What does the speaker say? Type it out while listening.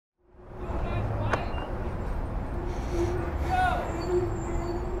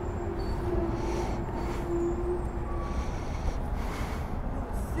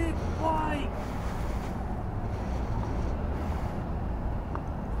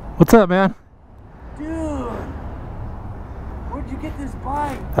What's up, man? Dude, where'd you get this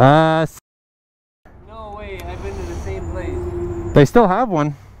bike? No way, I've been to the same place. They still have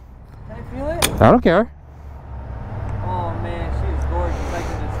one. Can I feel it? I don't care. Oh man, she is gorgeous. I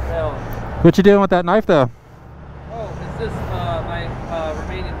can just tell. What you doing with that knife, though? Oh, it's just my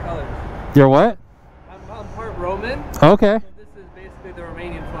Romanian colors. You're what? I'm part Roman. Okay. So this is basically the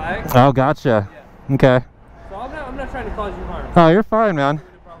Romanian flag. Oh, gotcha. Yeah. Okay. So I'm not trying to cause you harm. Oh, you're fine, man.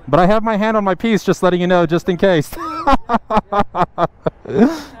 But I have my hand on my piece, just letting you know, just in case.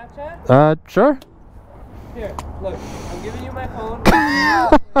 Snapchat? Sure. Here, look. I'm giving you my phone.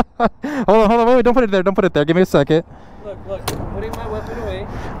 hold on, wait, don't put it there, don't put it there. Give me a second. Look, I'm putting my weapon away.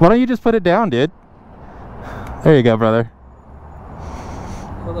 Why don't you just put it down, dude? There you go, brother.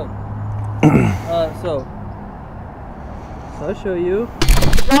 So look. So I'll show you.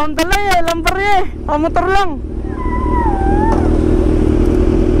 Lamper motor lang.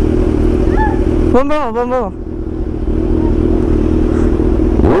 Bombo.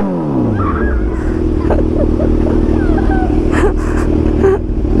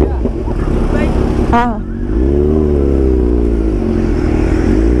 Ah.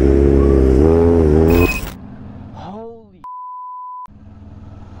 Holy.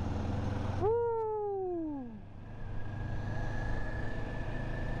 Woo.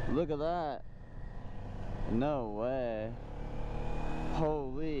 Look at that. No way.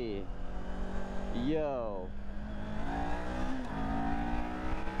 Holy. Yo.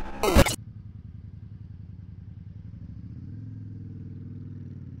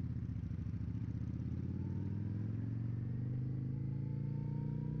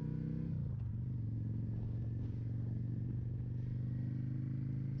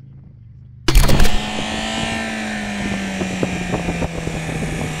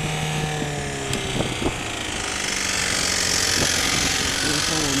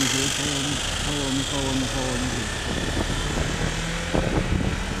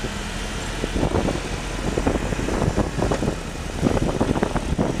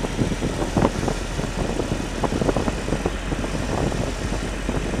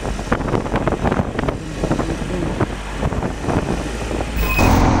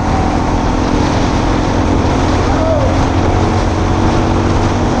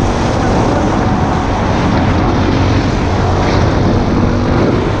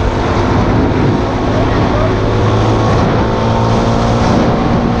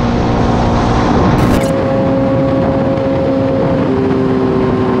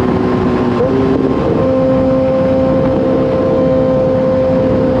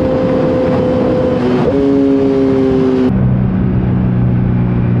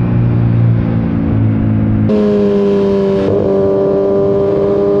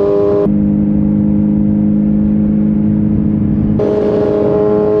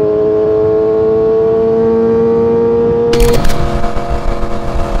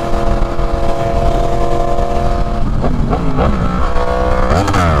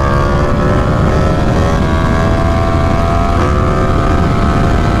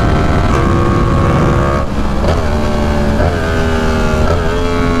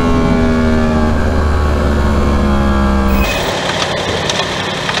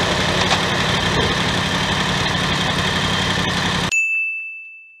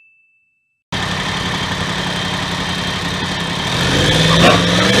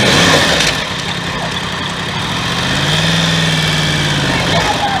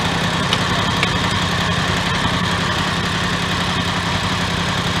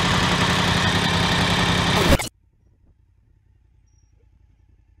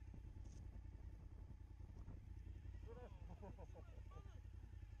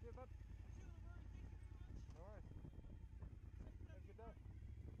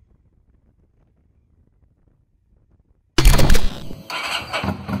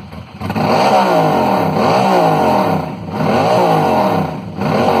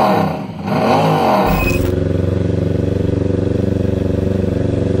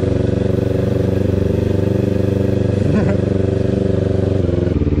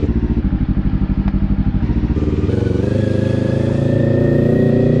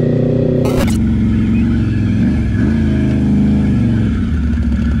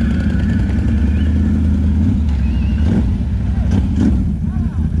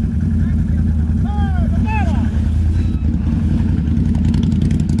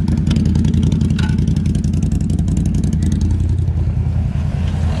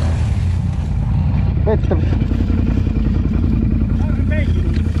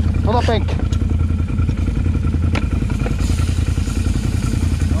 Todo pink.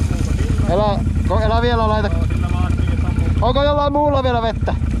 Älä vielä laita. Onko jollain muulla vielä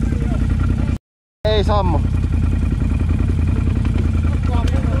vettä? Ei sammu.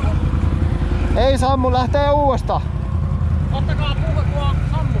 Ei sammu, lähtee uudestaan. Ottakaa puhe, kun on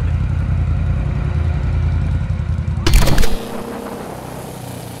sammuni.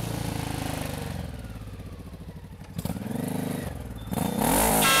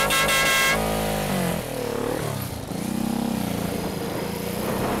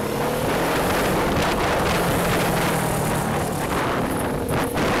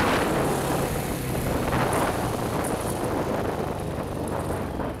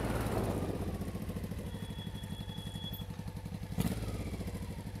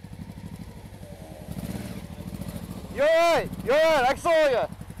 You're right, I saw you.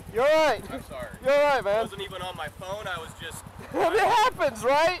 You're right. I'm sorry. You're right, man. I wasn't even on my phone, I was just... It happens,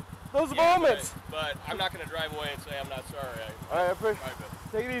 right? Those moments. But I'm not going to drive away and say I'm not sorry. Alright, I appreciate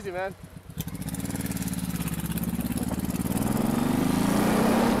it. Take it easy, man.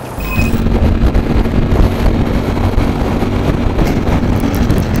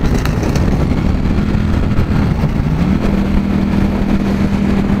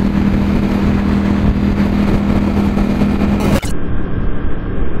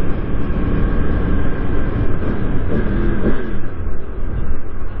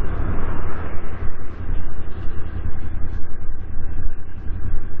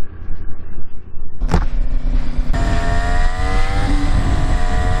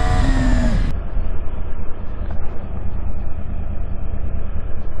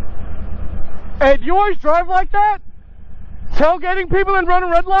 Hey, do you always drive like that? Tailgating people and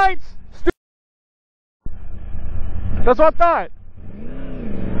running red lights? That's what I thought.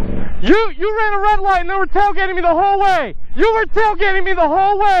 You ran a red light and they were tailgating me the whole way. You were tailgating me the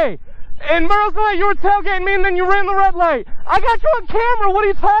whole way. And middle light, you were tailgating me and then you ran the red light. I got you on camera. What are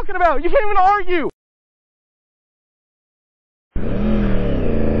you talking about? You can't even argue.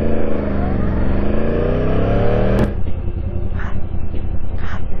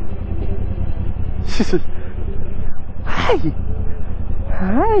 Hey!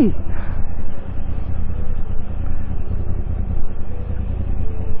 Hey!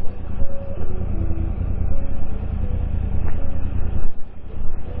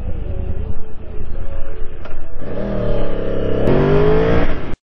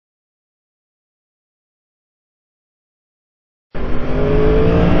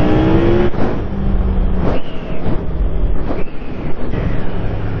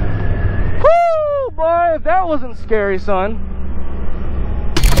 Boy, if that wasn't scary, son.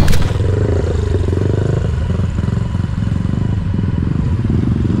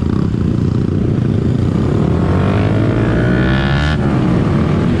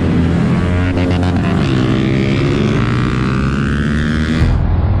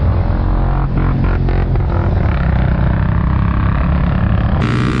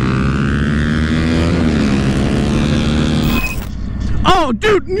 Oh,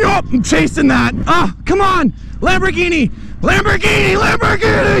 dude, nope, I'm chasing that. Ah, come on, Lamborghini, Lamborghini,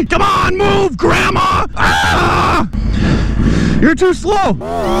 Lamborghini. Come on, move, Grandma. Ah, you're too slow.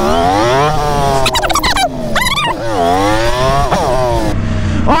 Oh,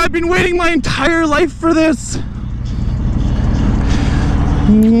 I've been waiting my entire life for this.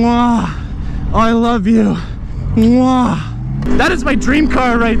 Mwah. I love you. Mwah. That is my dream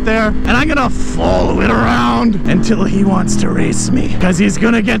car right there, and I'm gonna follow it around until he wants to race me, because he's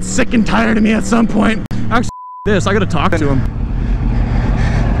gonna get sick and tired of me at some point. Actually, this, I gotta talk to him.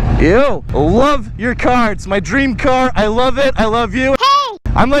 Ew, love your car. It's my dream car. I love it. I love you. Hey!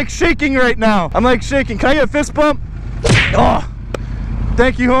 I'm like shaking right now. I'm like shaking. Can I get a fist bump? Oh,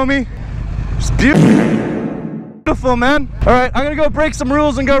 thank you, homie. It's beautiful, man. All right, I'm gonna go break some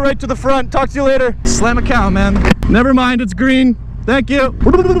rules and go right to the front. Talk to you later. Slam a cow, man. Never mind, it's green. Thank you.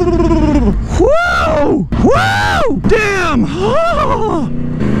 Whoa! Whoa! Damn! Oh.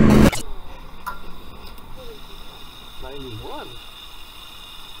 91.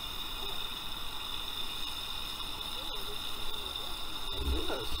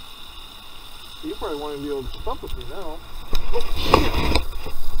 Yes. You probably want to be able to keep up with me now. Oh, shit.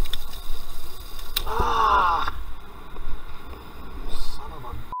 Ah! Son of a...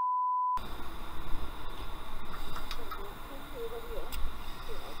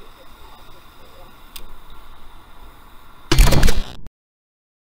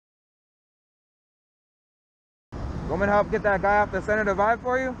 Want me to help get that guy off the center divide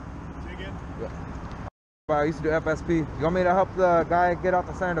for you? Say again? Yeah. I used to do FSP. You want me to help the guy get off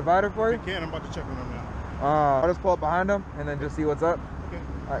the center divider for you? I can. I'm about to check on him now. I'll just pull up behind him and then just see what's up. Okay.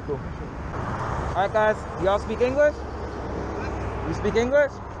 All right, cool. All right, guys. Y'all speak English? You speak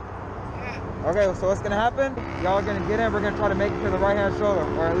English? Yeah. Okay, so what's gonna happen? Y'all are gonna get in, we're gonna try to make it to the right-hand shoulder,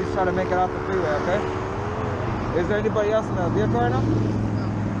 or at least try to make it off the freeway, okay? Is there anybody else in the vehicle right now?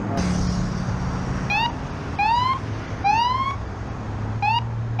 No.